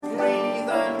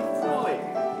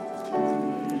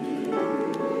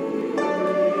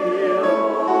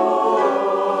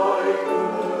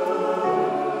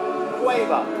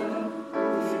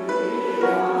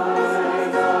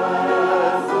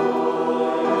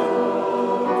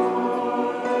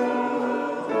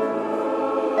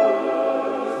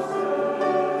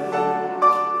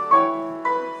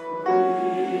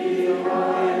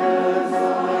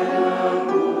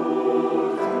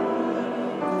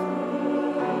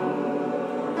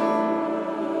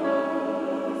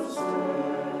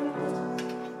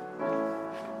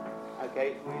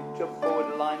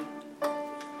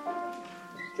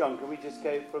John, can we just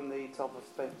go from the top of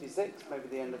 56, maybe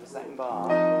the end of the second bar?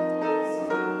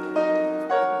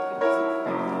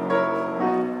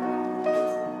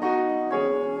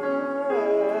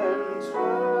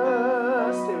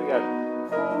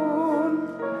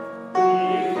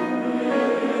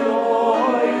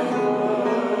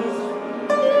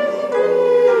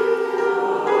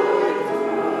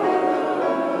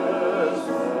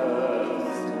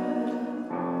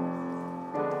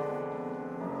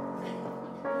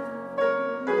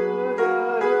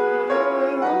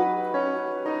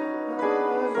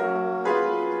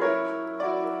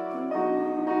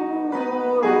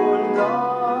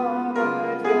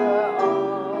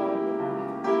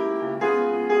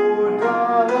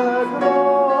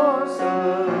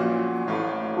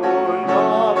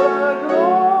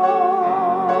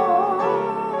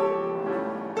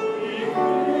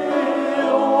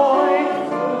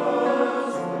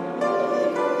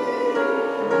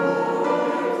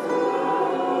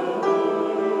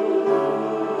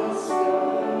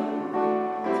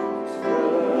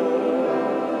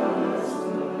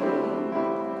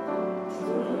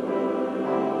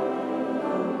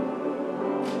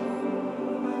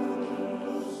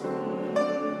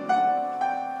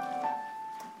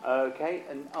 Okay,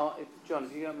 and John,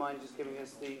 if you don't mind just giving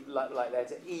us the like there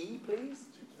to E, please?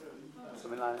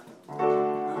 Something like that.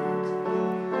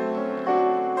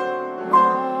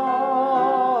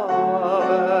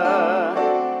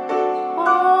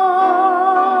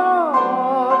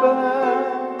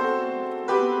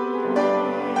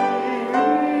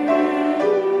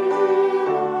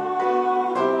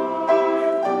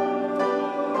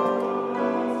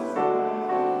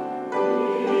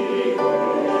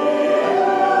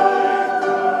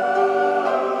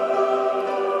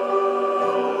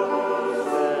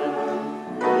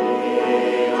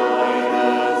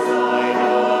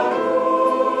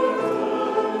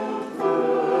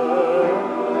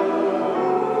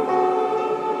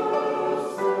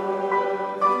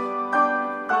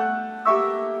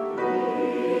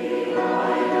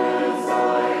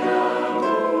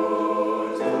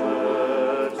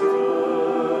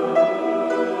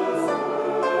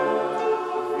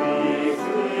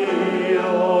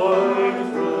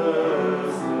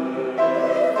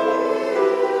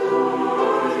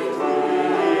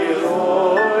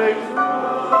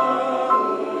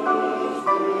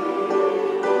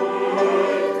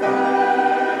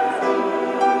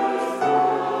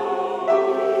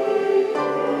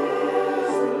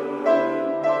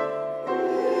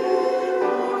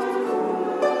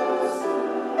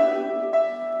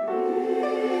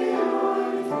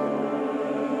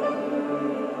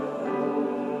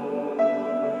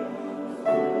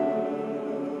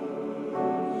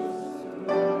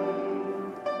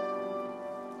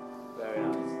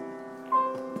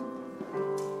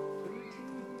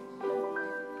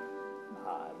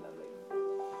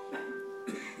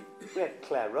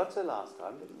 Rotter last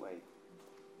time, didn't we?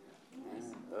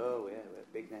 Yeah. Oh, yeah,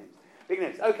 big names. Big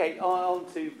names. Okay, on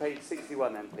to page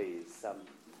 61 then, please. It's not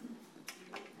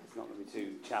going to be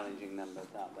too challenging number,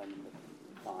 that then, number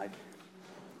 5.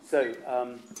 So, is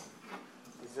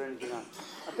there anything else?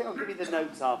 I think I'll give you the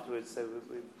notes afterwards, so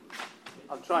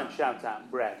I'll try and shout out in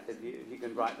breath. If you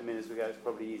can write them in as we go, it's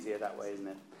probably easier that way, isn't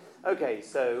it? Okay,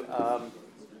 so...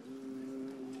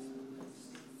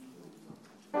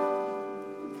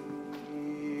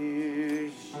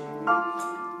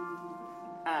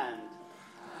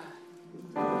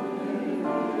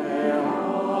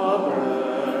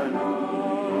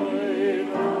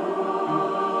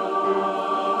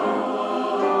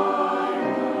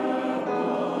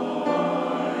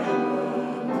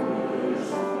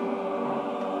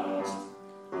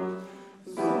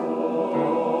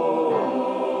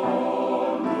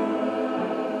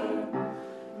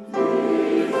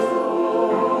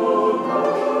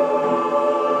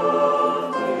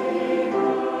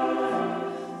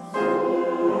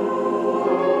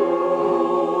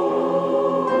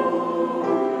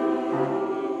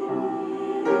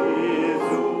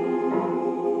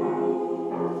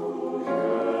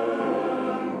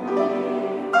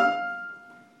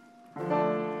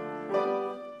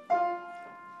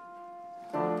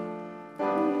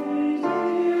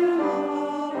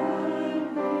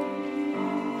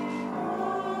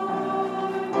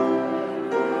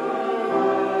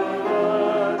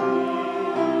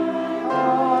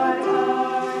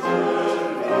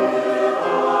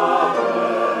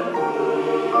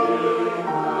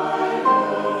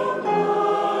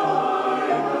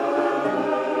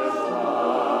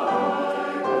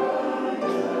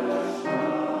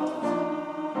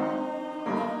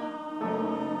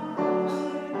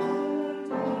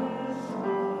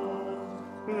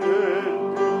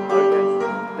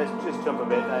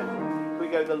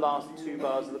 last two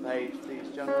bars of the page, please,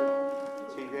 Jonathan.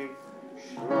 See you.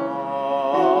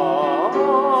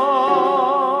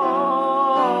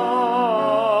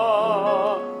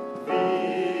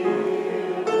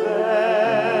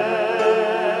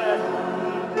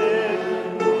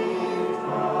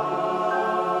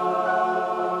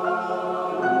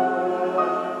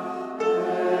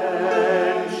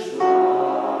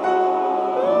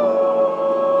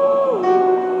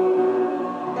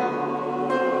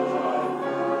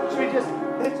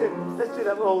 Let's do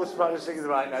that with all the Spanish singing the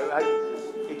right note.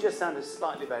 It just sounded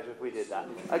slightly better if we did that.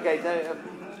 Okay,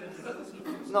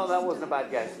 no, that wasn't a bad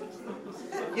guess.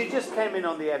 You just came in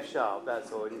on the F sharp,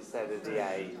 that's all, instead of the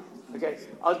A. Okay,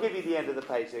 I'll give you the end of the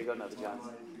page so you've got another chance.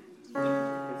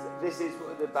 This is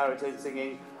the baritone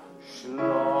singing.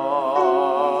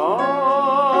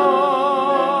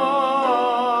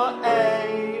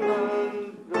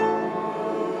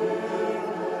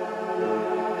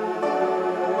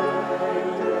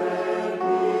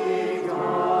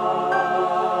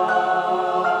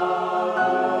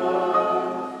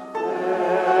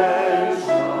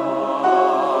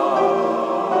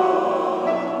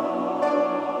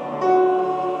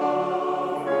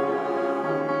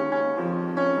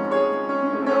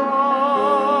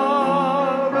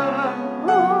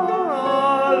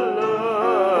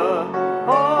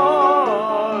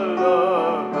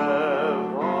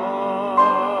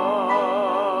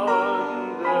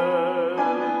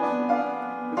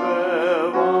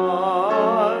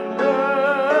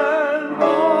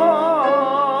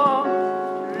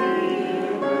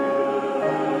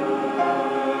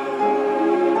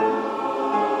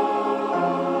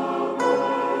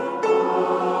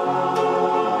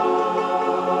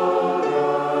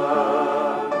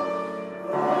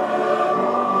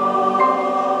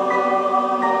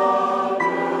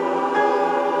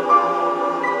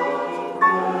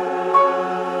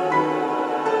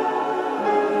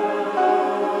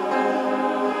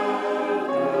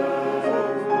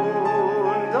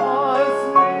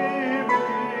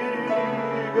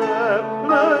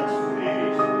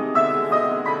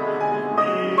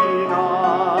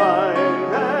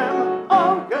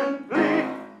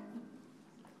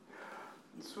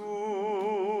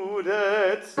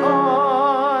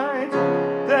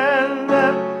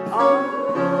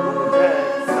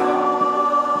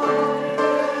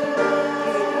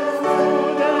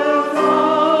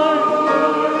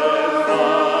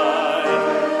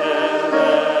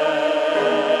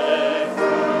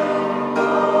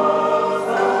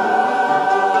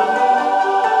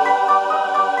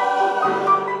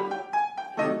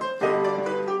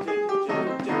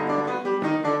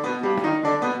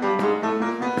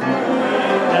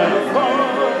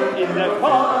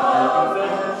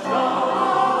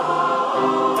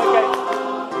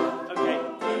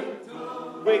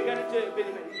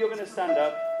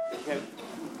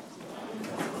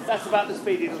 That's about the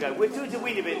speed it'll go. We'll do it a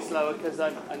weeny bit slower because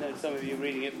I know some of you are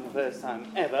reading it for the first time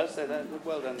ever, so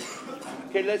well done.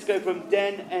 Okay, let's go from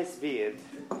Den es wird,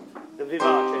 the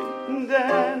vivace.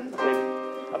 Den.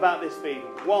 Okay, about this speed.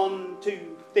 1, 2,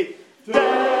 3. Den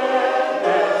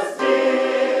es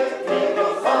wird, wie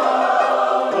gefallen.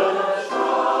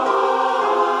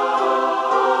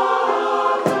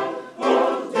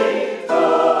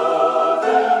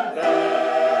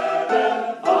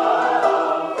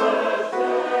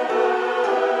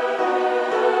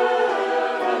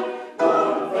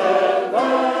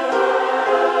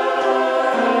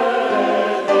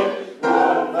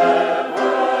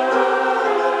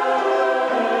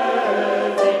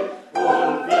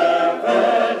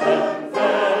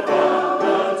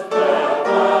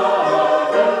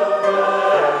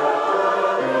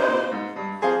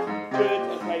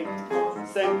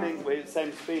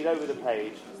 Over the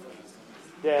page.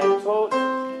 Der Tod,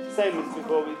 same as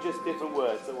before with just different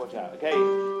words, so watch out, okay?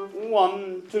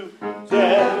 1, 2.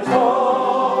 Der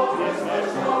Tod ist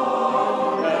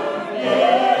verstorben,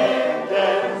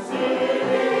 jeden Sieg.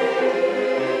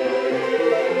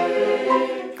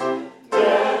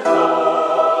 Der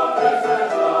Tod ist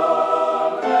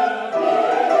verstorben,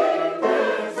 jeden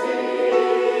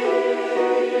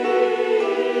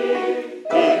Sieg.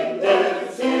 In den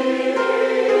Sieg.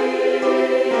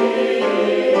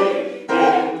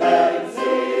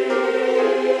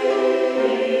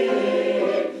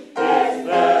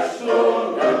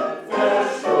 Verschlungen.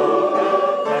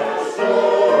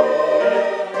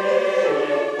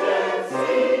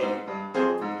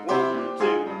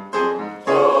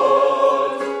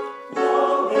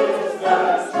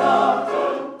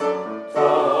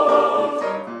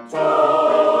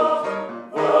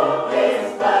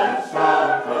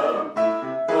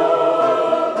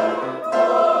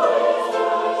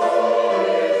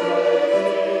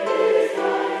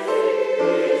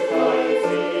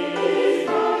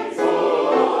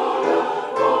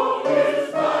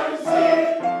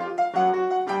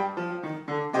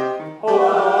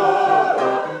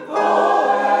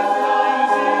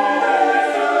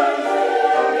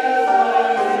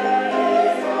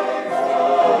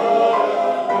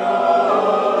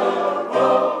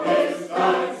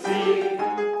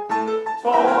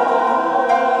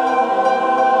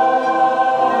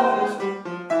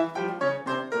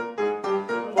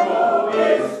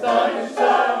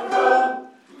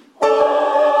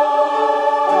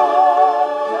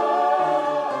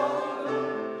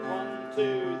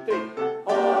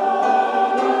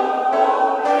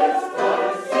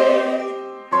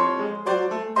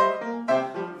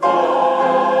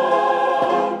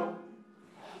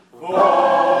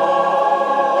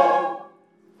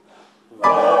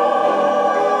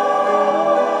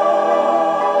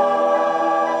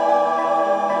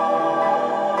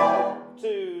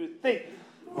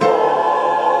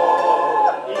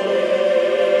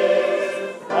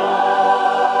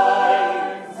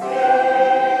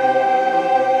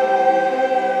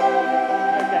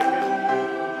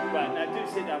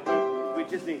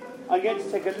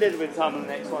 bit of time on the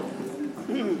next one.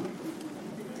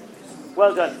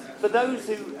 Well done. For those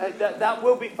who... that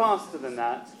will be faster than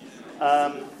that.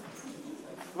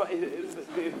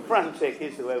 Frantic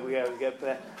is the way we go for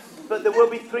that. But there will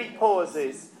be 3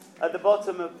 pauses at the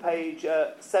bottom of page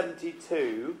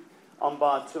 72 on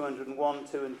bar 201,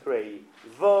 2 and 3.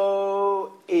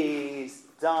 Wo ist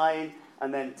dein,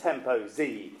 and then tempo,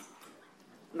 Z.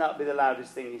 And that'll be the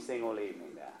loudest thing you sing all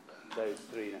evening there. Those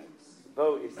 3 notes.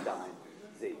 Wo ist dein,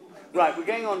 Z. Right, we're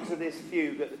going on to this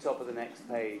fugue at the top of the next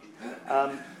page.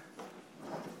 I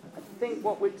think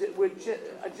what I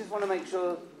just want to make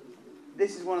sure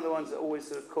this is one of the ones that always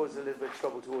sort of causes a little bit of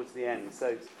trouble towards the end.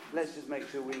 So let's just make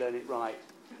sure we learn it right.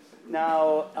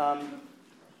 Now,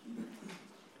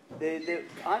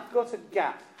 I've got a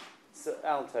gap, so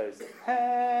altos.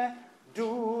 Herr,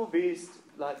 du bist,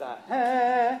 like that.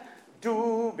 Herr,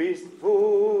 du bist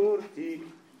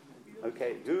würdig.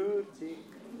 Okay, würdig.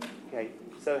 Okay,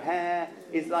 so Herr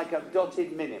is like a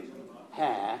dotted minim.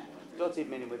 Herr, dotted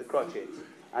minim with a crotchet.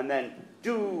 And then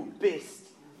du bist,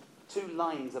 2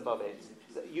 lines above it.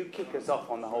 So you kick us off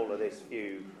on the whole of this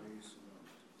fugue.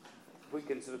 If we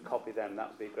can sort of copy them, that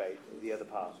would be great, the other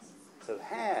parts. So,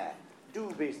 Herr,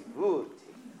 du bist würdig.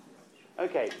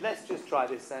 Okay, let's just try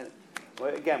this.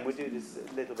 Well, again, we'll do this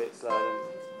a little bit slower.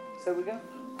 So we go.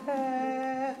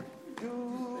 Herr,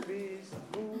 du bist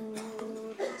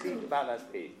würdig. About that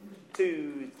speed.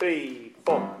 2, 3,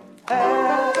 4.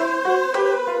 Herr,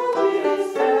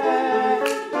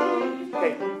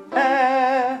 okay.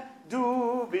 Herr,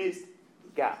 du bist.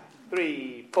 Gap.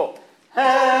 3, 4.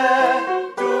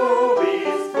 Herr, du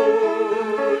bist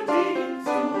würdig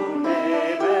zu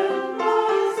nehmen.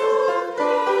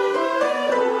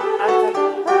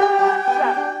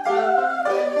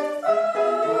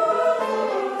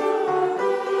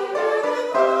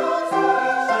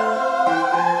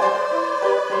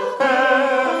 Herr,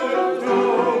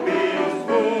 du bist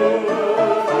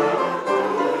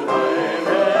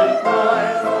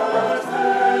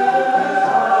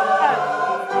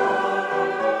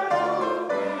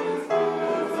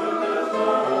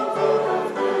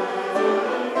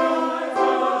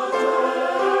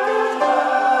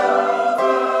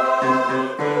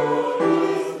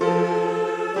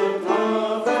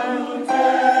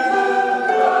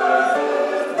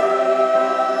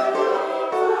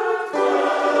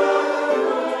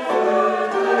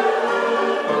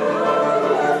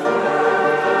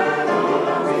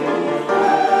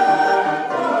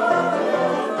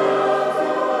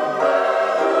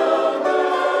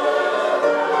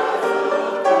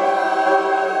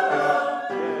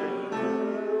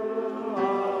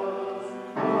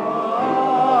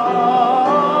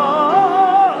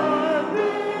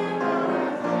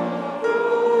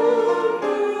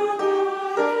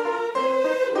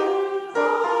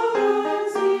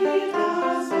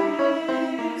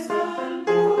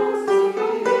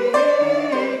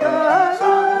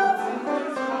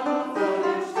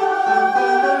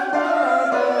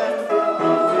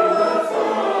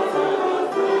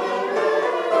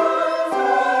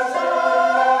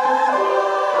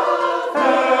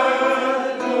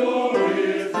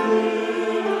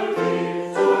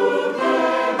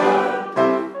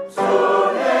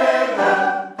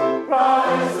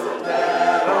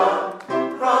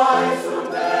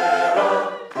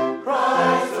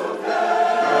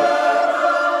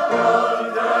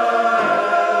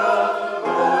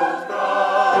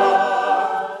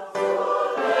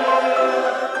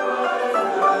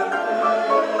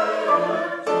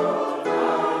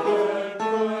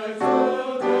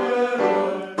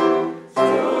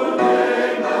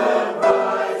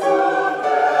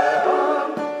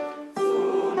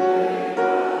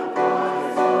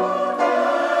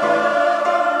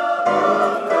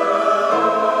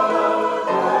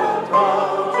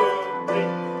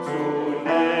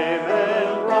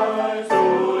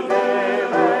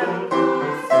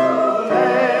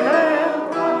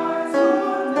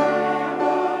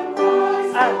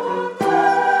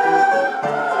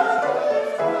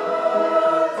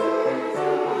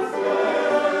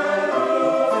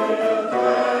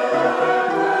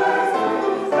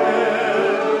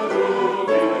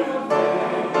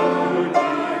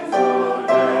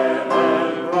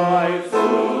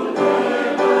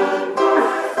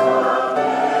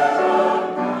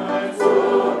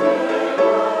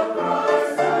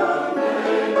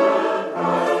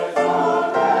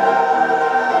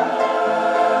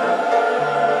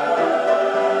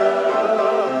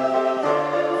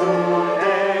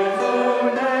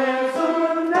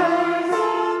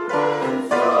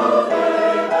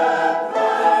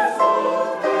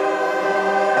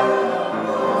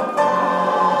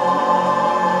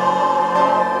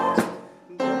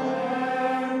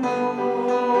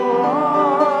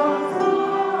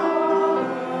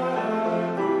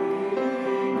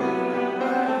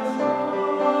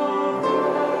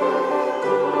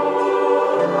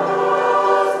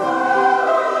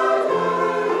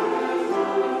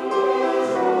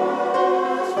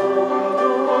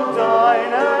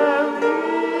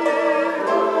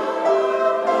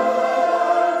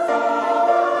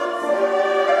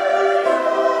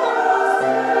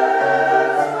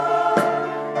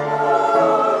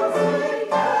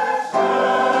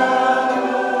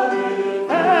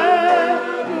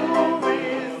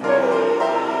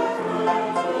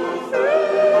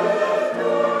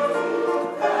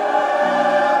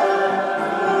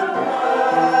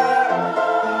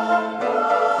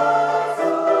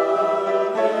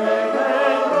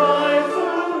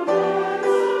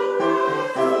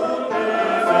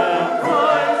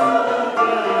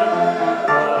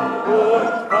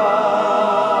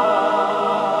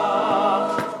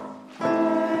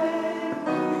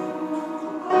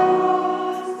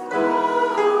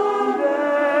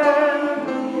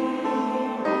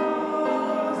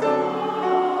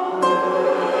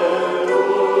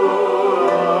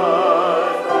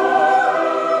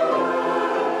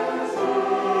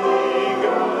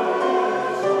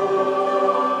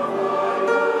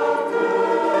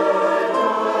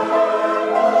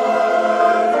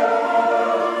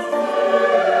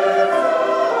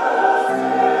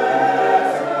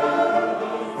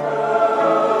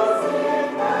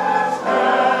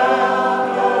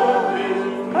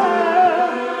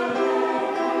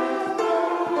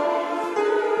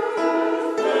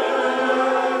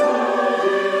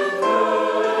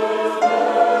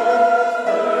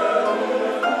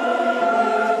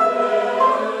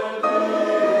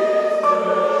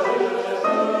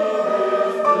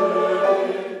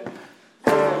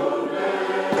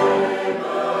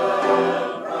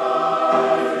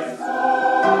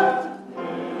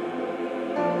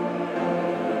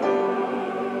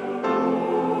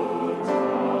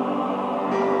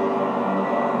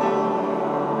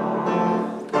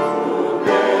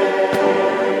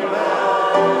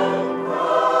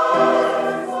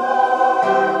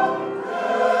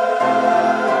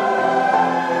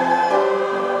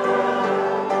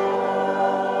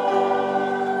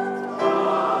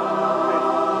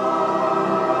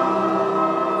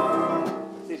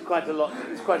quite a lot.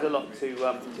 It's quite a lot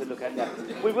to look at there.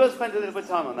 We will spend a little bit of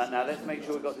time on that now. Let's make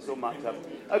sure we've got this all marked up.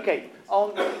 Okay,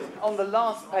 on the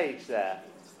last page there,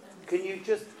 can you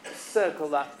just circle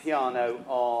that piano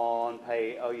on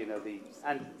page? Oh, you know the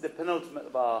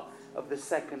penultimate bar of the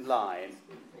second line.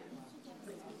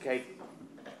 Okay,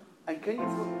 and can you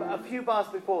a few bars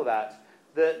before that,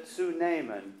 the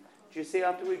Zunehmen. Do you see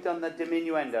after we've done the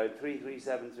diminuendo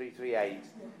 337, 338?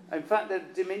 In fact, the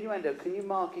diminuendo, can you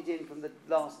mark it in from the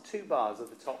last two bars of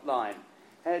the top line?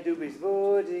 Herr du bist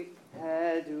würdig,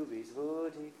 Herr du bist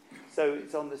würdig. So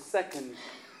it's on the second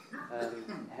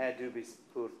Herr du bist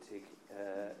würdig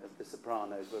of the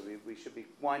sopranos where we should be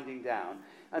winding down.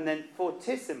 And then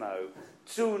fortissimo,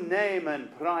 Zunehmen,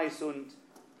 Preis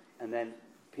and then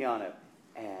piano.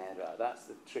 That's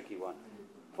the tricky one.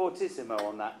 Fortissimo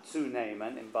on that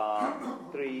Zunehmen in bar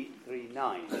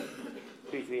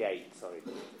 338, sorry.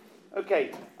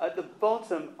 Okay, at the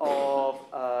bottom of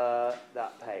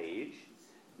that page,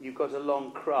 you've got a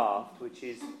long craft, which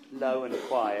is low and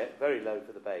quiet, very low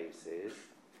for the basses,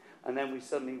 and then we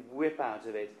suddenly whip out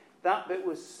of it. That bit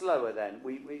was slower then.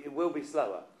 It will be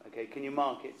slower. Okay, can you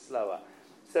mark it slower?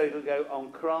 So it'll go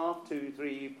on craft, 2,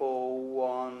 3, 4,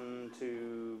 1,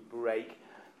 2, break.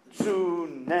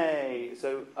 Tune.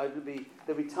 So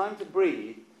there'll be time to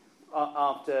breathe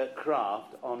after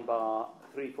craft on bar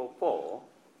 344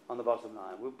 on the bottom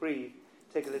line. We'll breathe,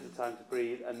 take a little time to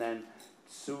breathe, and then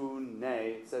tune.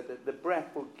 So that the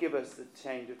breath will give us the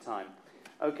change of time.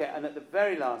 Okay, and at the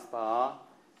very last bar,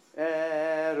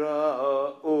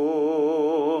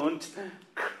 und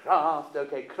Kraft.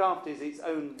 Okay, Kraft is its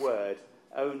own word,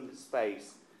 own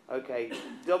space. Okay,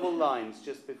 double lines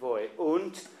just before it.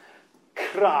 Und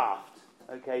Kraft.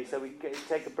 Okay, so we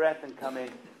take a breath and come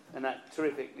in, and that's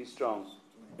terrifically strong.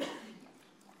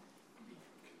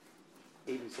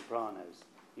 Even sopranos.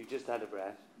 You just had a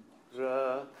breath.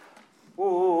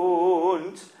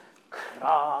 Und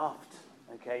Kraft.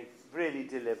 Okay, really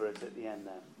deliberate at the end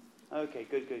there. Okay,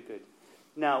 good.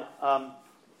 Now,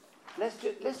 let's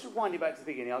just wind it back to the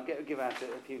beginning. I'll give out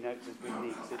a few notes as we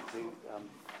need to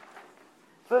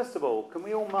first of all, can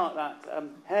we all mark that?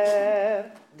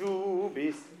 Herr du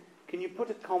bist. Can you put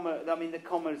a comma? I mean, the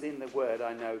comma is in the word,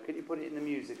 I know. Can you put it in the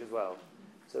music as well?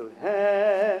 So,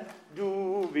 Herr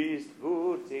du bist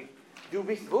würdig. Du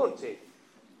bist würdig.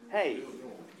 Hey,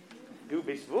 du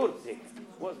bist würdig.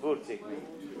 What's würdig mean?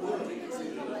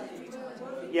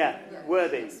 Yeah,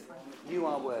 worthy. You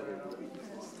are worthy.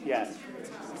 Yes.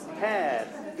 Herr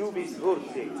du bist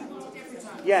würdig.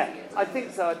 Yeah, I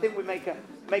think so. I think we make a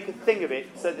thing of it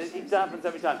so that it happens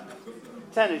every time.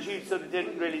 Tenors, you sort of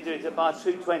didn't really do it at bar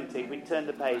 220. We turned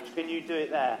the page. Can you do it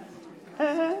there?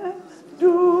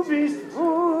 Du bist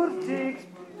würdig.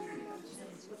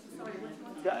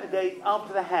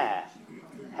 After the hair,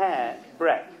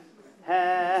 breath.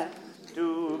 Herr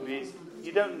du bist.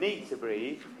 You don't need to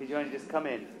breathe because you only just come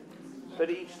in. But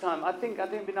each time, I think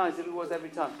it'd be nice if it was every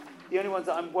time. The only ones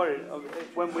that I'm worried of,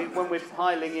 when we're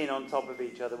piling in on top of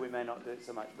each other, we may not do it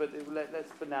so much. But let's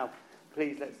for now,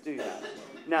 please, let's do that.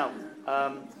 Now,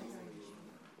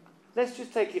 let's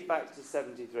just take it back to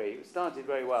 73. It started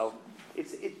very well.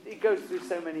 It goes through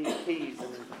so many keys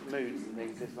and moods and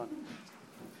things. This one.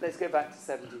 Let's go back to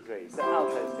 73. So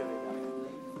altos, do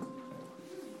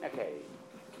it. Okay.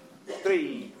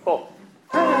 3, 4.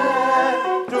 Du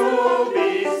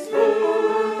bist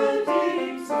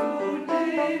würdig zu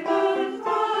nehmen.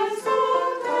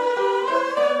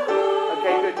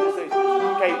 Okay, good.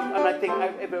 Okay, and I think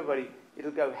everybody,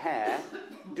 it'll go Herr,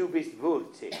 du bist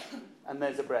würdig, and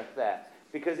there's a breath there,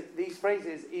 because these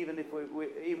phrases, even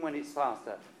when it's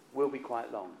faster, will be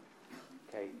quite long.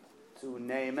 Okay, zu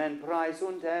nehmen Preis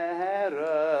und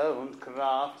Ehre und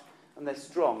Kraft, and they're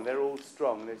strong. They're all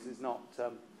strong. This is not.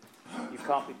 You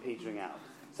can't be petering out.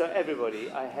 So everybody,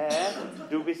 Herr,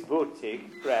 du bist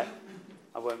würdig, breath.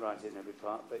 I won't write it in every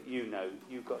part, but you know,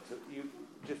 you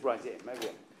just write it in, maybe.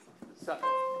 So,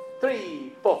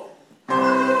 3, 4.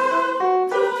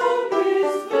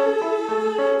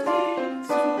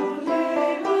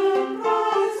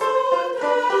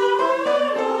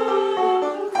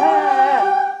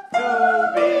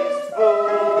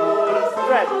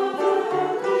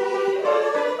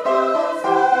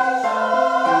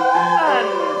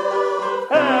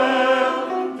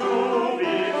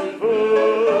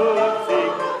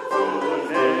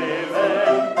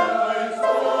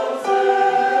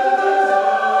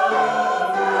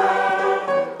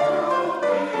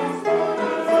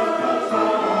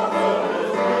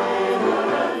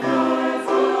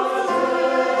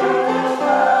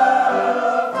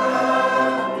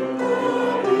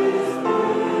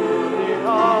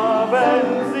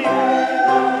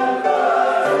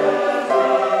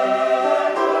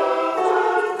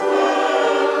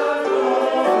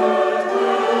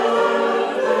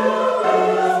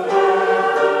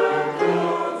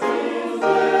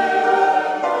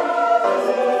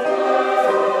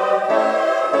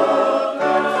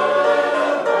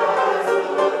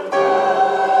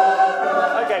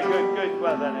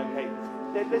 then, okay.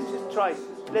 Let's just try.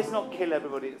 Let's not kill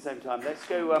everybody at the same time. Let's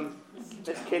go.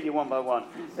 Let's kill you one by one.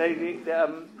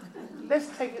 Let's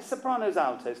take it sopranos,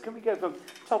 altos. Can we go from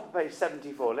top of page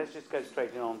 74? Let's just go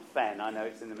straight in on fen. I know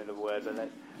it's in the middle of the word, but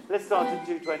let's start at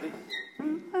 220.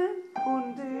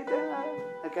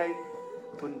 Okay.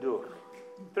 Pundur.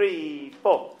 3,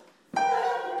 4.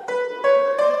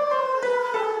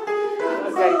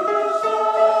 Okay.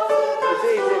 It's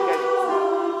easy again.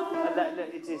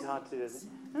 It is hard to do, isn't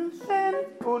it? Fen,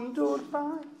 pundur,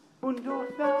 5, pundur,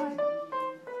 9.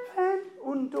 Fen,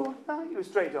 pundur, 9. You were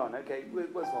straight on. Okay.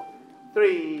 What's more?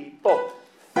 3, 4.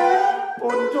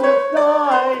 Undur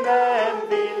deinem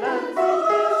Willen.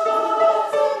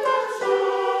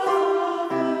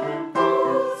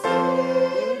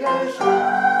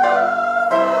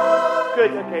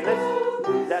 Good, okay,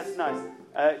 that's nice.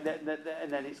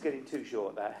 And then it's getting too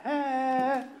short there.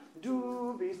 Hair,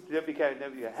 do be careful,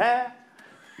 there we go. Hair,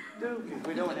 do,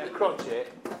 we don't want to crotch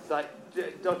it. It's like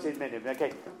dotted minim.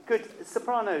 Okay, good.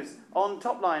 Sopranos on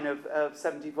top line of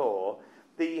 74.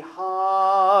 The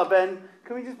haben.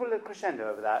 Can we just put a little crescendo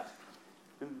over that?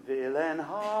 Willen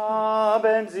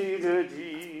haben sie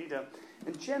gedient.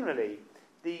 And generally,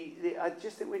 I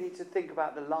just think we need to think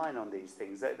about the line on these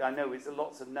things. I know it's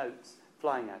lots of notes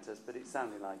flying at us, but it's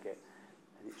sounding like it,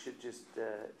 and it should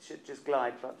just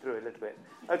glide through a little bit.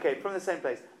 Okay, from the same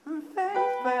place.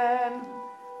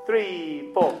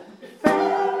 3, 4.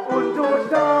 Und durch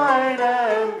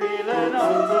deinen Willen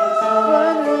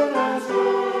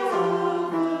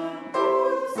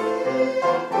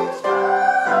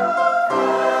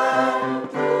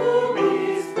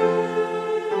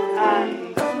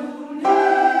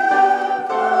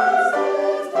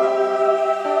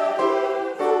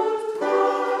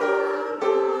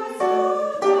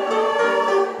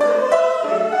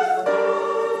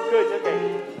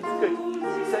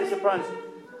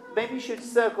maybe you should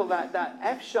circle that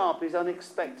F sharp is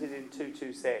unexpected in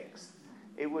 226.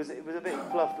 It was a bit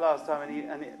fluffed last time,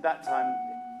 and that time,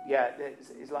 yeah,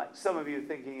 it's like some of you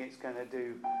thinking it's going to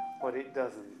do what it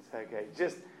doesn't. Okay,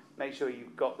 just make sure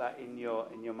you've got that in your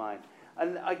mind.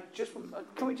 And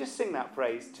can we just sing that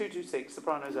phrase? 226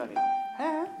 sopranos only.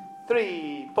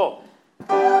 3, 4.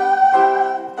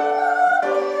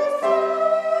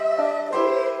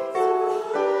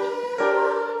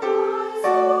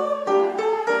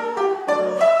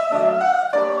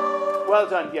 Well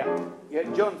done, yeah.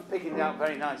 John's picking it out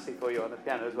very nicely for you on the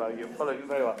piano as well. You're following it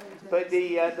very well. But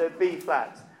the B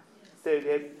flat. So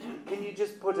can you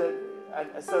just put a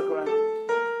circle around?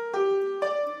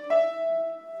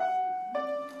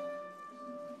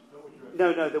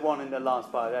 No, the one in the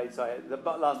last bar. Sorry, the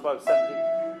last bar of 70.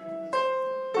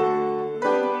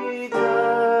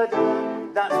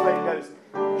 That's where it goes.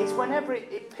 It's whenever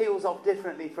it peels off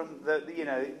differently from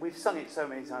we've sung it so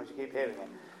many times you keep hearing it.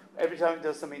 Every time it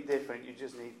does something different, you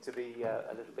just need to be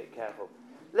a little bit careful.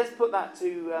 Let's put that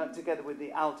together with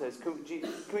the altos. Can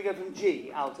we go from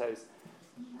G, altos?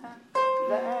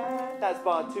 That's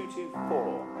bar 2, 2,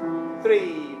 4.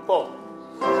 3, 4.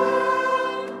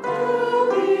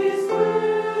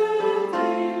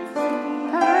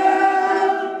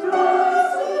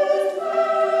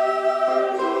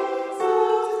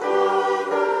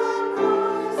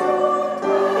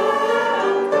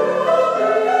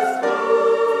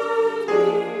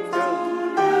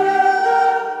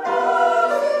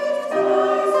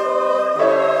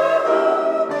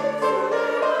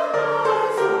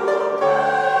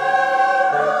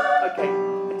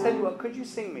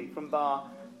 Sing me from bar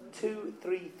 2,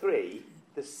 3, 3,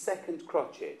 the second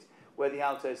crotchet, where the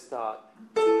altos start.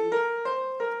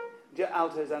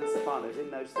 Altos and sopranos in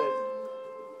those thirds.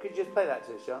 Could you just play that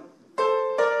to us, Sean?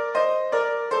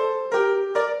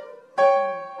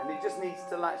 And it just needs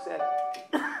to latch there.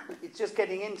 It's just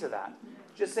getting into that.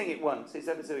 Just sing it once. It's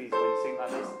ever so easy when you sing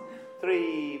like this.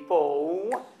 3, 4,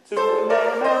 1, 2,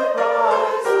 name and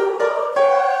prize.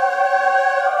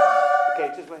 Okay,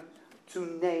 just wait. To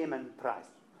name and price.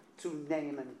 To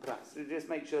name and price. So just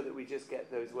make sure that we just get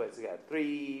those words together.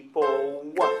 3, 4,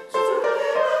 1.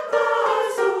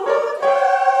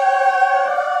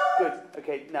 Good.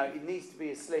 Okay, now it needs to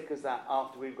be as slick as that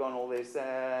after we've gone all this. To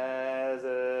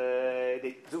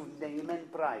name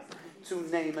and price. To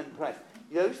name and price.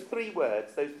 Those 3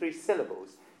 words, those 3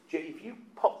 syllables, if you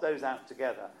pop those out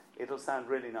together, it'll sound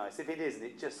really nice. If it isn't,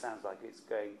 it just sounds like it's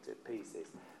going to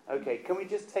pieces. Okay, can we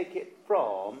just take it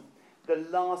from the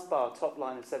last bar, top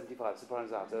line of 75,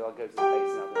 sopranos alto? I'll go to the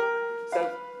bass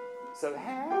now. So,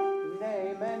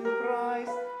 name and price.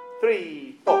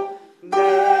 3, 4. Name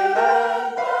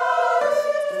and price.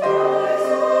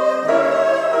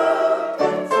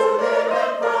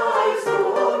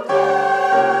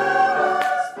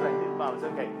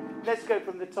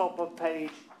 the top of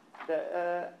page...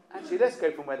 actually, let's go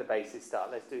from where the basses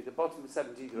start. Let's do the bottom of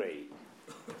 73.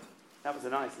 That was a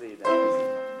nice lead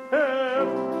there.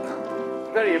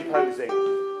 Very imposing.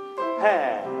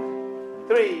 Hair.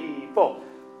 3, 4.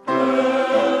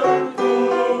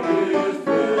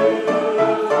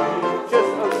 Just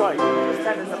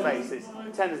tenors and basses.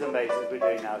 Tenors and basses we're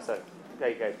doing now, so there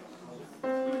you go.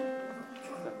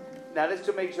 Now let's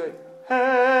just make sure.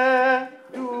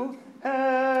 Do.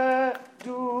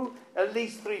 At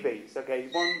least 3 beats, okay?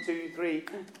 1, 2, 3,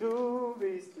 2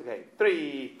 beats. Okay,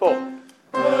 3, 4.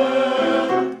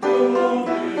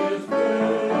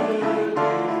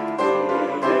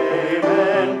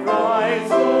 Amen,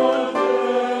 Christ.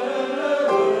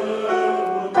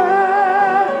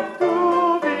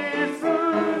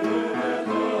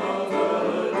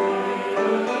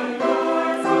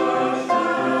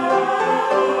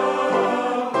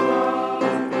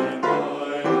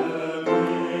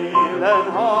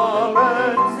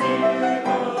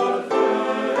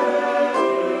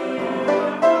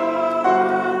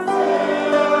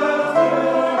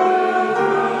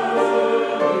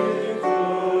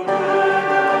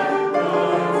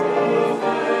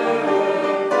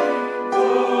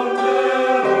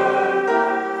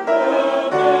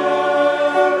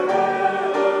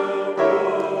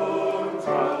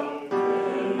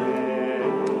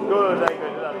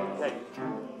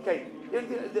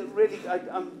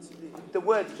 The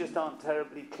words just aren't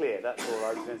terribly clear. That's all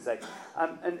I was going to say.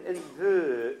 And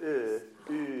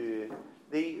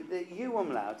the U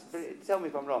umlaut. Tell me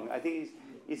if I'm wrong. I think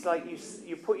it's like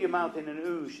you put your mouth in an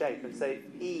oo shape and say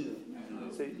e.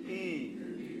 So e.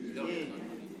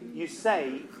 You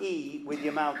say e with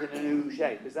your mouth in an oo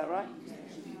shape. Is that right?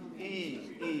 E.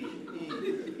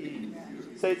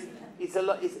 So it's a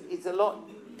lot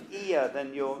ear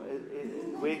than your.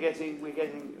 We're getting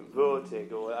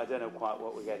vortig, or I don't know quite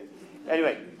what we're getting.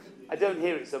 Anyway, I don't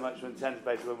hear it so much when tenor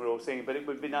bass when we're all singing, but it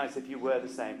would be nice if you were the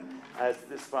same as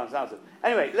the sopranos alto.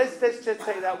 Anyway, let's just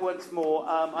take that once more.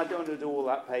 I don't want to do all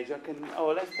that page.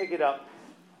 Let's pick it up.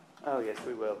 Oh yes,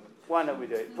 we will. Why don't we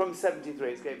do it from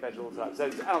 73? It's getting better all the time. So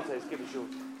altos, give us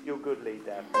your good lead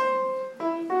there.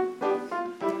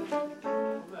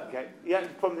 Okay, yeah,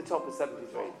 from the top of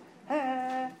 73.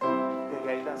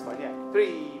 Okay, that's fine. Yeah,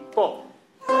 3, 4.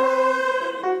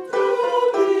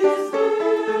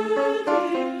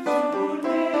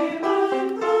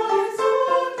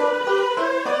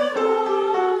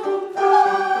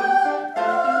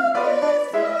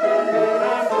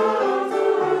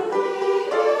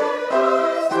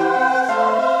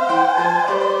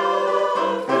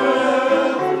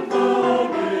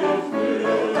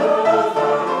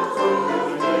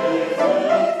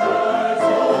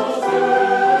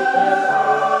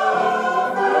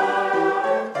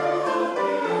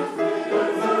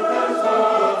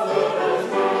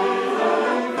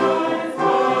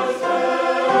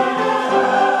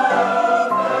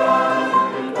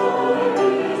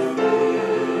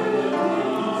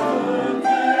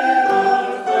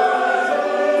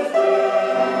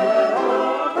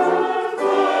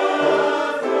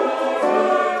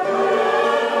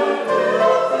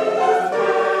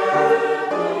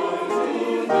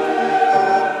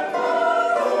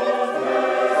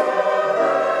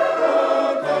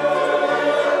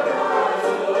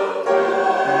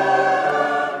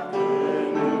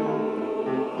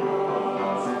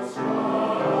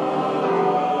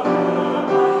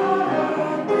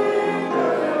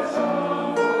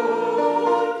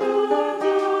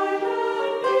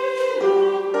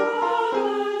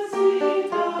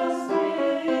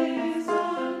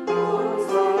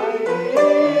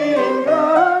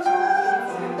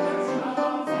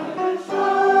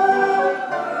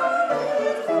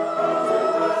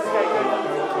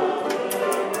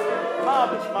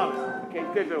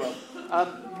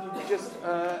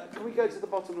 Can we go to the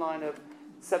bottom line of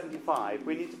 75?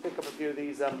 We need to pick up a few of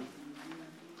these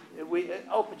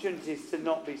opportunities to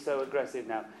not be so aggressive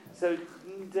now. So,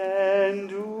 den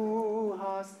du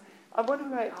hast. I wonder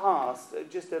if we make hast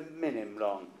just a minim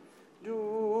long.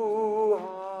 Du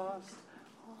hast.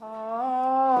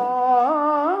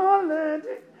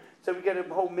 So we get a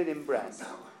whole minim breath.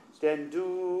 Den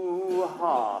du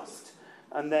hast.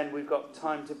 And then we've got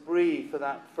time to breathe for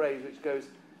that phrase which goes,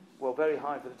 well, very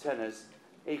high for the tenors,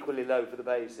 equally low for the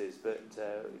basses, but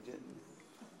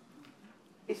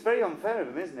it's very unfair of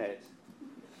him, isn't it?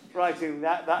 Writing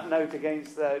that note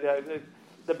against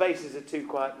the basses are too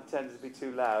quiet, the tenors would be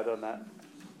too loud on that.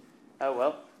 Oh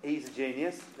well, he's a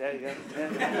genius. There you go.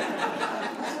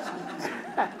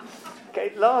 Yeah.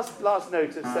 Okay, last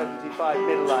note of 75,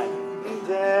 middle line.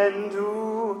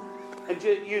 And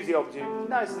use the opportunity,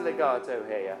 nice and legato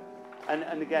here.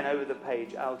 And again, over the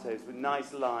page, altos with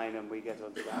nice line, and we get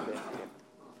onto that bit again.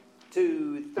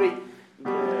 2, 3. Okay,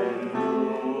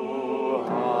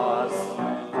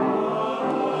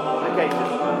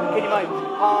 can you mind?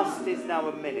 Hast is now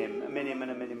a minim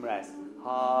and a minim rest.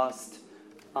 Hast,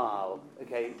 al.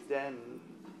 Okay, then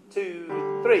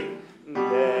 2, 3.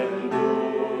 Then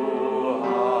du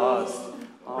hast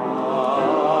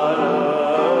alle.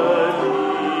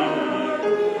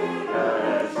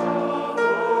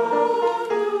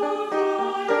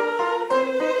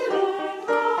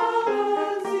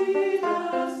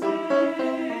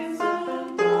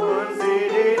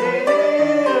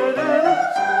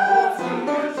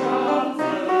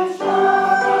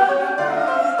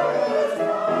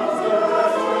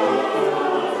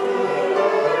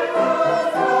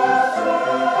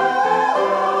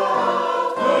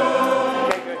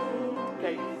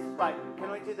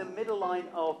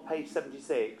 Page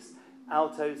 76,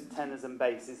 altos, tenors and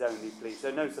basses only, please.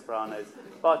 So no sopranos.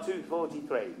 Bar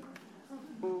 243.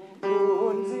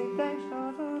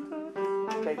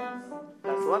 Okay,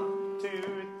 that's one. 2,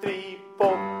 3,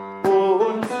 4.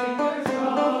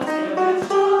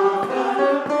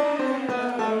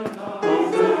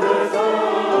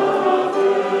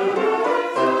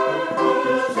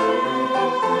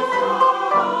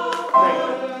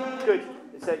 Good.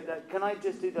 So can I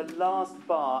just do the last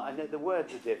bar? I know the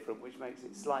words are different, which makes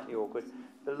it slightly awkward.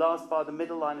 The last bar, the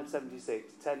middle line of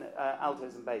 76,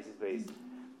 altos and basses, please.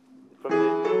 From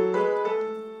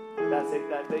that's it.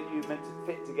 That you meant to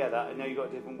fit together. I know you've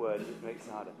got different words, which makes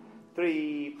it harder.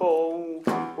 3, 4.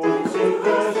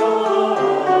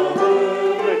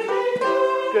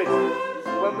 Good.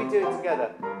 When we do it together,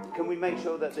 can we make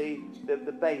sure that the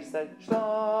bass, that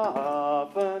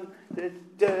schlafen,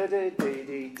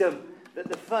 that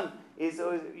the fun is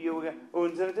you go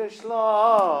unter der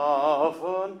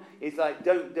schlafen. It's like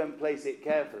don't place it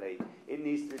carefully. It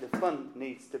needs to be the fun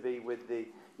needs to be with the.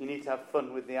 You need to have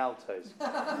fun with the altos.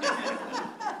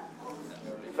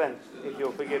 Fun, if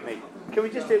you'll forgive me. Can we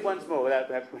just do it once more without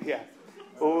that? Yeah.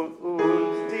 Und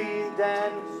die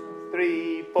dann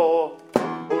 3, 4.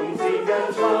 Und sie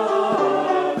dann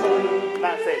schlafen.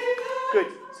 That's it.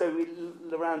 Good. So we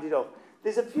round it off.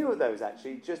 There's a few of those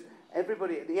actually. Just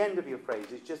everybody at the end of your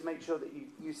phrases, just make sure that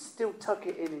you still tuck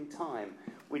it in time.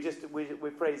 We're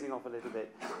phrasing off a little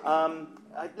bit.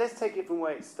 Let's take it from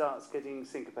where it starts getting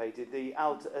syncopated. The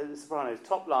sopranos,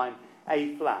 top line,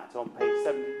 A flat on page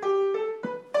 70.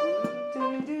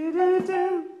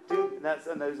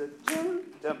 And those are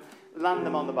land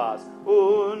them on the bars.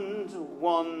 Und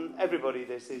 1. Everybody,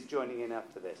 this is joining in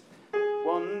after this.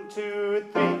 1, 2,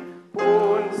 3.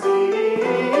 Und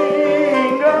singen.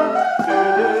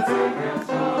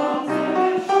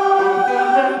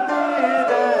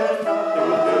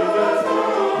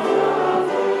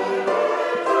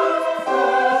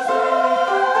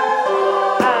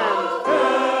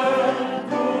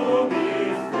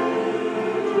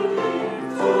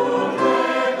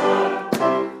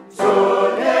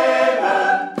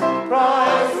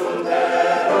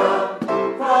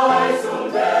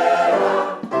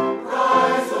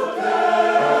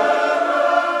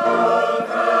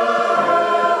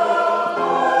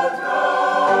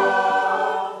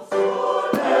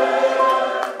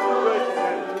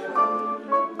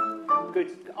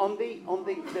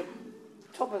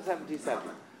 Top of 77,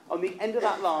 on the end of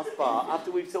that last bar,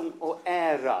 after we've sung or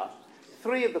era,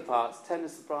 3 of the parts,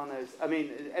 tenors, sopranos,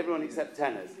 everyone except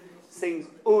tenors, sings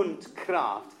und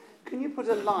Kraft. Can you put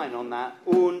a line on that,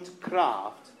 und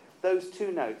Kraft? Those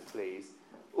 2 notes, please.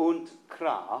 Und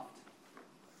Kraft.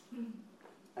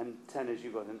 And tenors,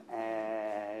 you've got an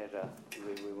era.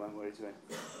 We won't worry too much.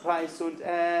 Preis und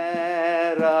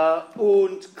Ehre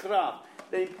und Kraft.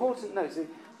 The important notes.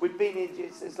 We've been in.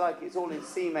 It's like it's all in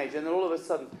C major, and then all of a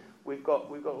sudden we've got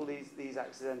all these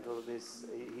accidental.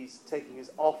 He's taking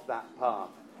us off that path.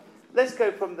 Let's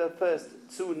go from the first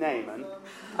zu nehmen.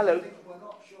 Hello. We're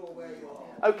not sure where you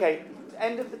are. Okay,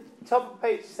 end of the top of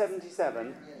page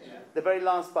 77, the very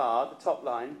last bar, the top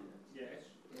line. Yes.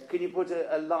 Can you put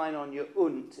a line on your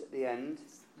und at the end,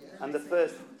 and the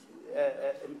first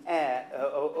an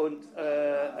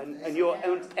and your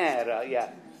und era, yeah.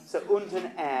 So und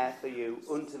and air for you,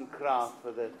 und and Kraft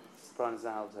for the sopranos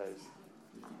and altos.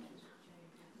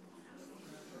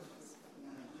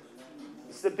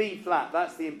 It's the B flat,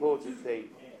 that's the important thing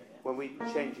when we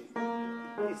change it.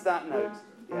 It's that note,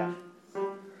 yeah.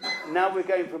 Now we're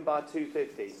going from bar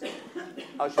 250.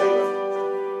 I'll show you.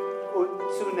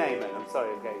 Zu nehmen, I'm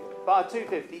sorry, okay. Bar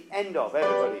 250, end of,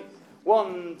 everybody.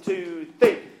 1, 2,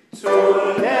 3. Zu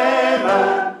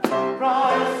nehmen,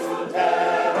 Preis und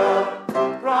Ehre.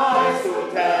 Preis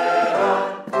und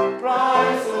Ehre,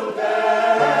 Preis und Ehre.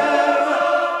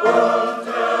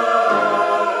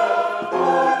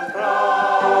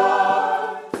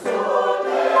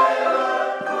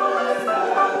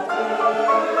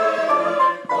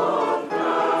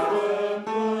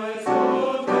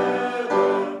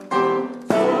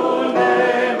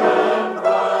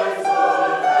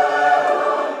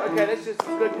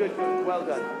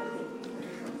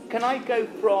 I go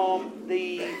from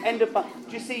the end of bar...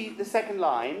 Do you see the second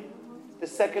line? The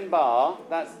second bar,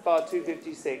 that's bar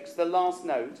 256. The last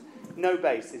note, no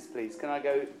basses, please. Can I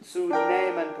go zu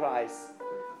nehmen Preis?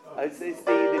 It's the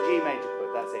G major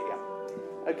chord, that's it, yeah.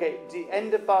 Okay, the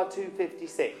end of bar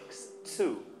 256.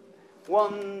 Zu.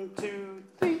 1, 2,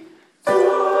 3. Zu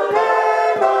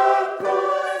nehmen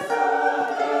Preis.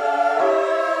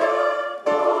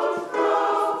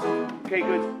 Okay,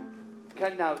 good.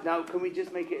 Now, can we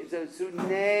just make it so zu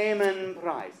nehmen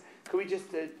Preis? Can we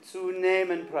just zu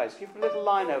nehmen Preis? Keep a little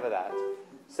line over that.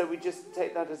 So we just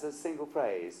take that as a single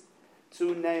phrase.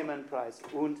 Zu nehmen Preis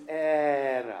und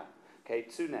Ehre. Okay,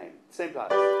 zu nehmen. Same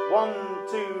place. 1,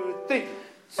 2, 3.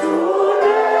 Zu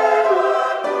nehmen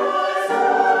Preis.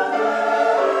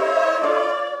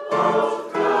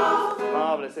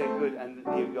 Marvellous, good. And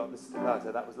you got the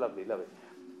staccato. That was lovely, lovely.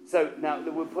 So now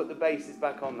we'll put the basses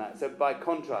back on that. So by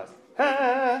contrast.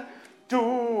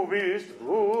 Du bist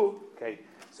wo. Okay.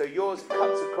 So yours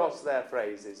cuts across their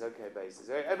phrases. Okay, basses.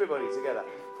 Everybody together.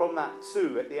 From that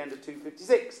zu at the end of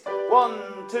 256.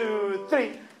 1, 2,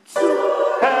 3.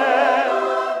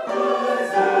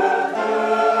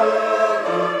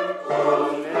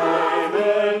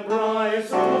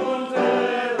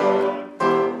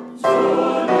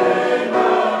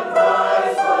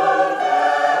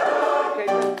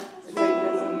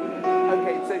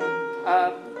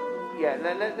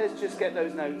 Let's just get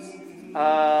those notes.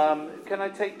 Can I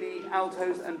take the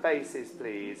altos and basses,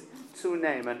 please? Zu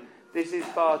nehmen. This is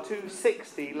bar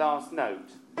 260, last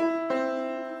note.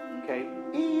 Okay.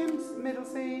 E in middle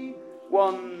C.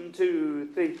 1, 2,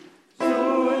 3. Zu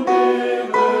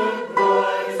nehmen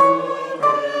Preis.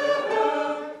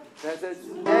 That's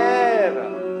never.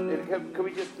 Can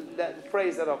we just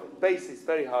phrase that off? Bass is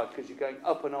very hard because you're going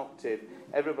up an octave.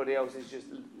 Everybody else is just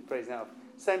phrasing that off.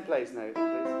 Same place note,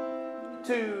 please.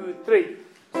 2, 3.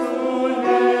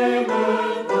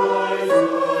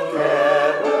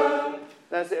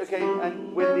 That's it, okay.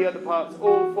 And with the other parts,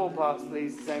 all 4 parts,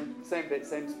 please. Same bit,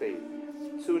 same speed.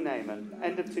 Zu nehmen.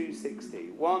 End of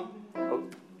 260. 1. Oh,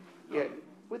 yeah.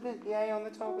 With the A on the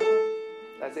top.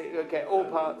 That's it. Okay. All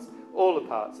the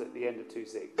parts at the end of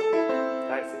 260.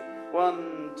 That's it.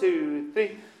 1, 2,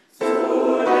 3. Zu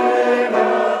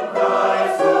nehmen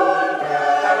Preis und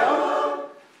Carry on.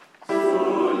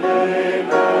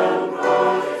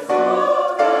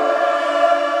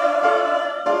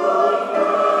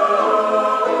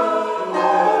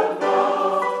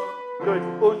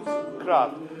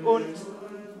 Und,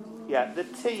 yeah, the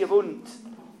T of und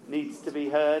needs to be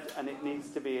heard, and it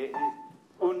needs to be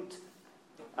und.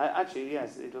 Actually,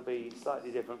 yes, it'll be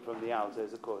slightly different from the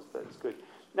altos, of course, but it's good.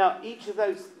 Now, each of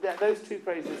those 2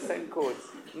 phrases, same chords.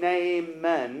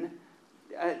 Nehmen.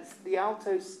 The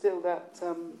altos still that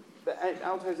the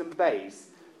altos and bass.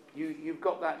 You've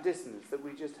got that dissonance that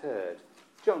we just heard.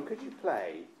 John, could you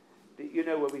play? You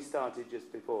know where we started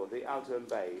just before, the alto and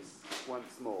bass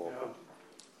once more. Yeah.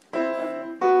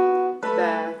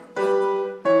 There.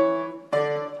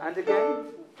 And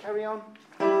again. Carry on.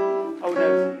 Oh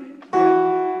no.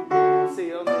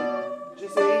 See,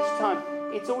 just each time.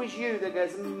 It's always you that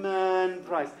goes, man,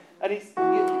 Price. And it's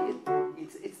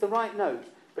the right note,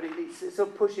 but it's sort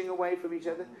of pushing away from each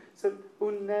other. So,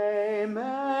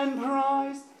 man,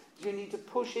 Price. You need to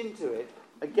push into it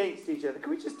against each other. Can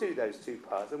we just do those 2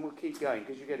 parts and we'll keep going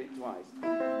because you get it twice.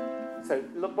 So,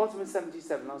 bottom of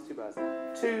 77, last 2 bars.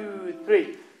 2,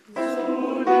 3.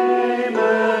 Zu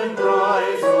nehmen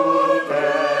Preis und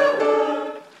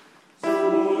Ehre.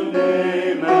 Zu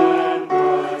nehmen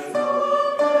Preis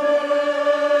und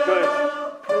Ehre. Good.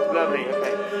 Lovely,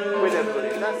 okay. With everybody.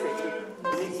 That's it.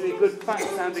 It needs to be a good fat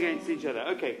sound against each other.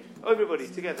 Okay, everybody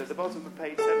together. The bottom of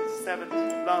page 77,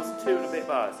 last 2 and a bit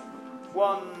bars.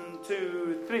 1,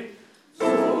 2, 3. Zu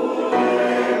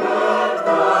nehmen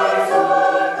Preis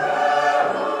und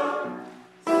Ehre.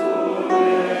 Zu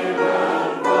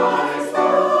nehmen Preis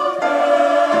und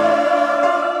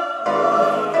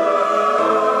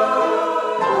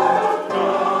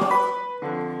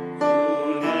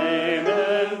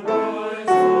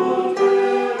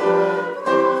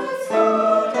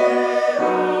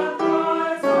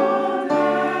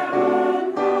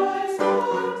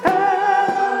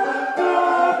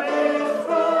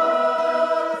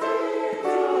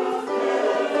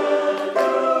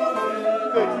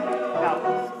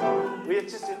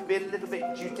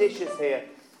judicious here.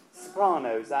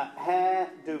 Sopranos, that Herr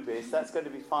du bist, that's going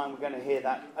to be fine. We're going to hear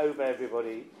that over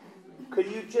everybody. Could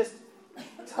you just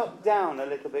tuck down a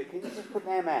little bit? Can you just put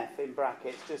an MF in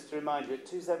brackets just to remind you at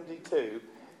 272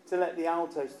 to let the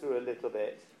altos through a little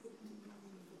bit?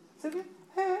 So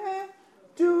Herr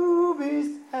du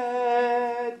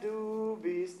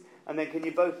bist, And then can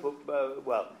you both put,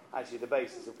 well, actually the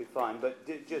basses will be fine, but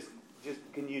just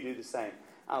can you do the same?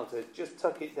 Altos, just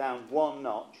tuck it down one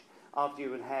notch. After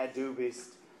you've hair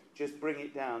dubist, just bring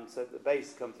it down so that the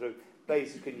bass come through.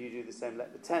 Bass, can you do the same?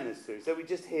 Let the tenors through. So we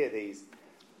just hear these.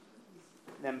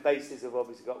 Then basses have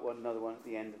obviously got another one at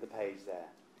the end of the page there.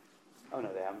 Oh,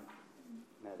 no, they haven't.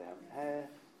 No, they haven't. Hair.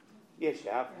 Yes,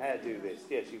 you have. Hair dubist.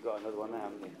 Yes, you've got another one there,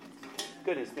 haven't you?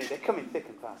 Goodness me, they're coming thick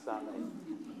and fast, aren't they?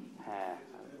 Hair.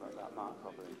 I haven't got that mark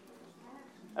properly.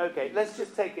 Okay, let's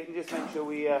just take it and just make sure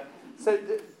we...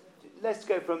 let's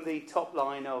go from the top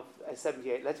line of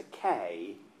 78, letter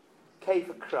K. K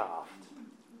for craft.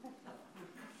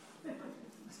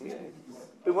 It'd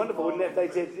be wonderful, wouldn't it, if they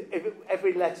did...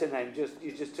 every letter name,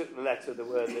 you just took the letter of the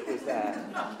word that was there.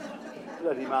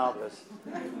 Bloody marvellous.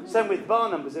 Same with bar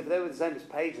numbers, if they were the same as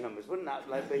page numbers, wouldn't that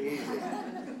be easy?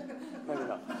 Maybe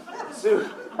not. So,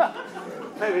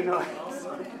 maybe not.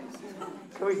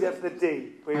 Can we have the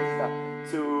D? We start.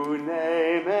 To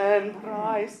name and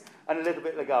price. And a little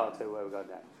bit legato where we go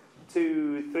down.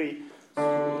 2, 3.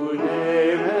 To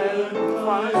name and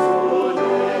price. To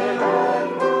name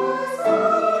and price. To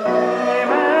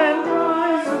name and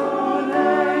price. To name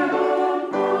and price.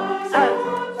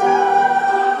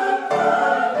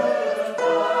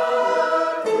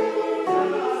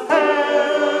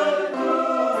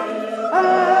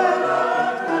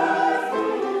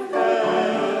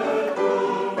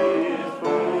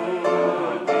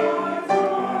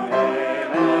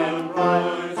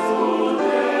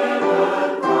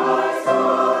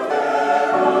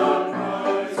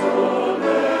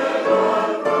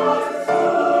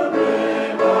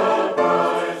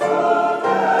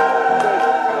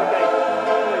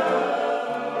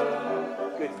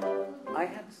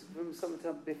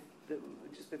 And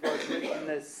just before I mentioned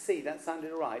the C, that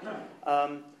sounded all right.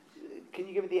 Can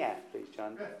you give me the F, please,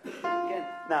 John? Again.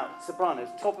 Now, sopranos,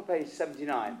 top of page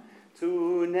 79.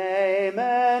 To name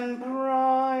and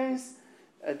prize.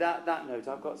 That note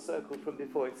I've got circled from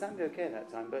before. It sounded okay that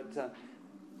time, but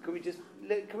can we just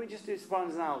do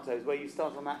sopranos and altos where you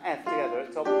start on that F together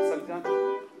at top of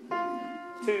 79?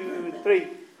 2, 3.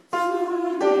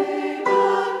 To name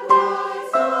and prize.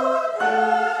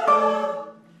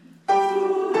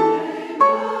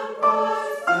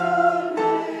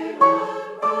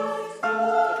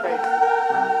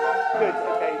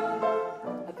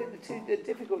 The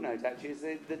difficult note actually is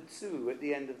the 2 at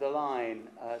the end of the line,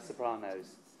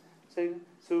 sopranos. So,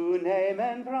 to name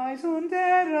and prize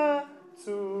undera,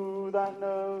 to that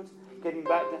note, getting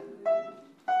back to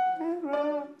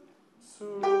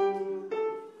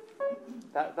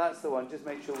that's the one. Just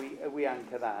make sure we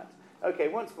anchor that. Okay,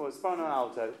 once more, soprano and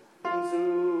alto.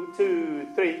 1, 2,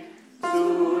 3.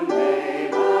 To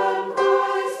name and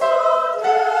prize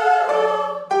undera.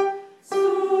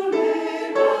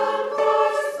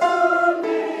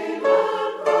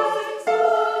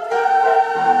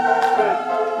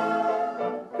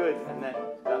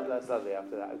 Lovely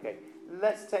after that. Okay,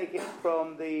 let's take it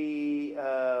from the where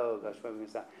are we going to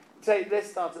start?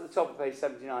 Let's start at the top of page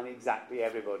 79 exactly,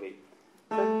 everybody.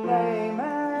 The name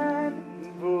and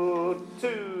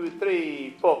 2,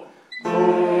 3, 4.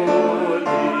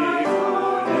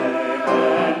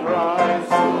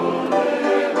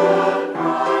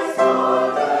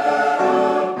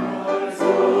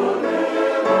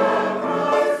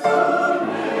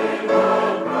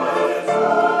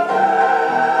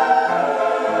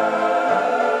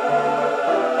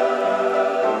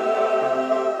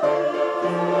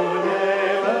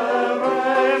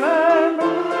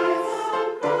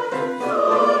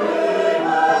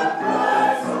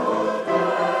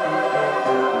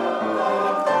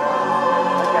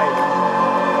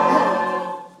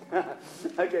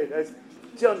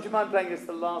 John, do you mind playing us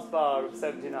the last bar of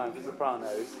 79 for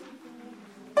sopranos?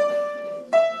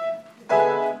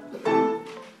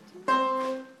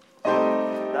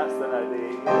 That's the note.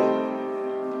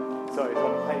 Sorry, it's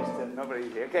on page 10, not very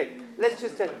easy. Okay, let's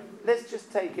just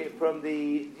take it from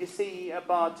the. You see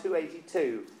bar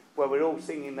 282 where we're all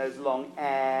singing those long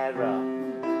era.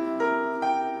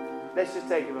 Let's just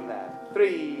take it from there.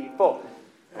 3, 4.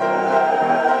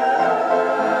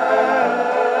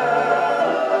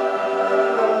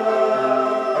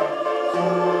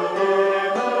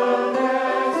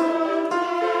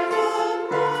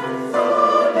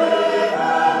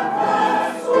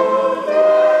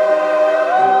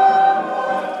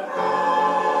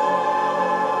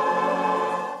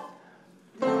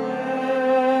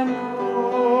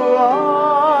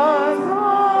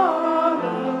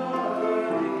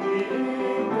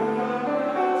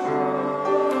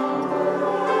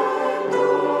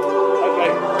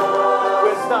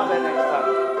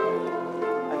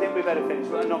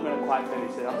 quite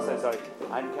finished it. I'm so sorry.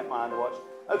 I hadn't kept my eye on the watch.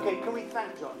 Okay, can we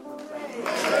thank John?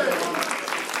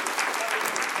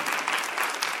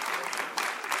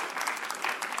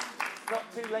 It's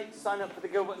not too late to sign up for the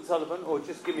Gilbert and Sullivan, or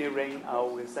just give me a ring.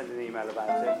 I'll send an email about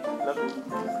it. Lovely.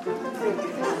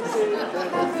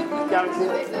 Guaranteed.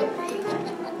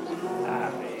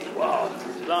 Wow,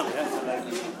 blimey, that's a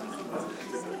load.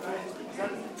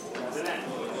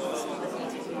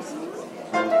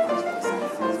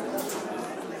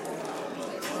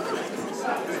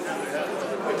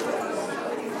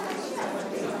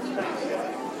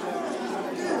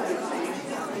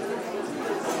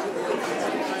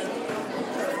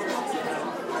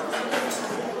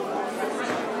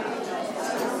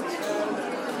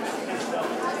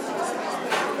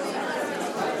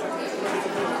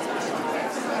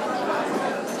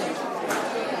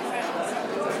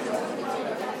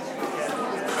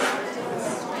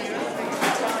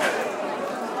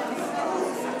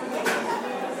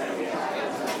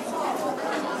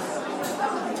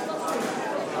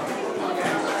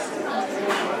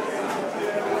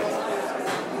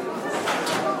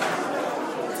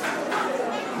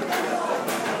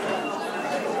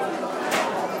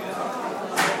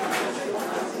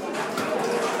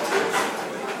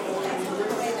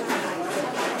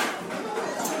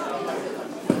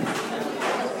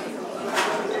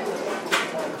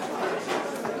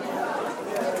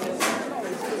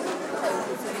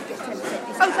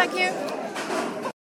 Oh, thank you.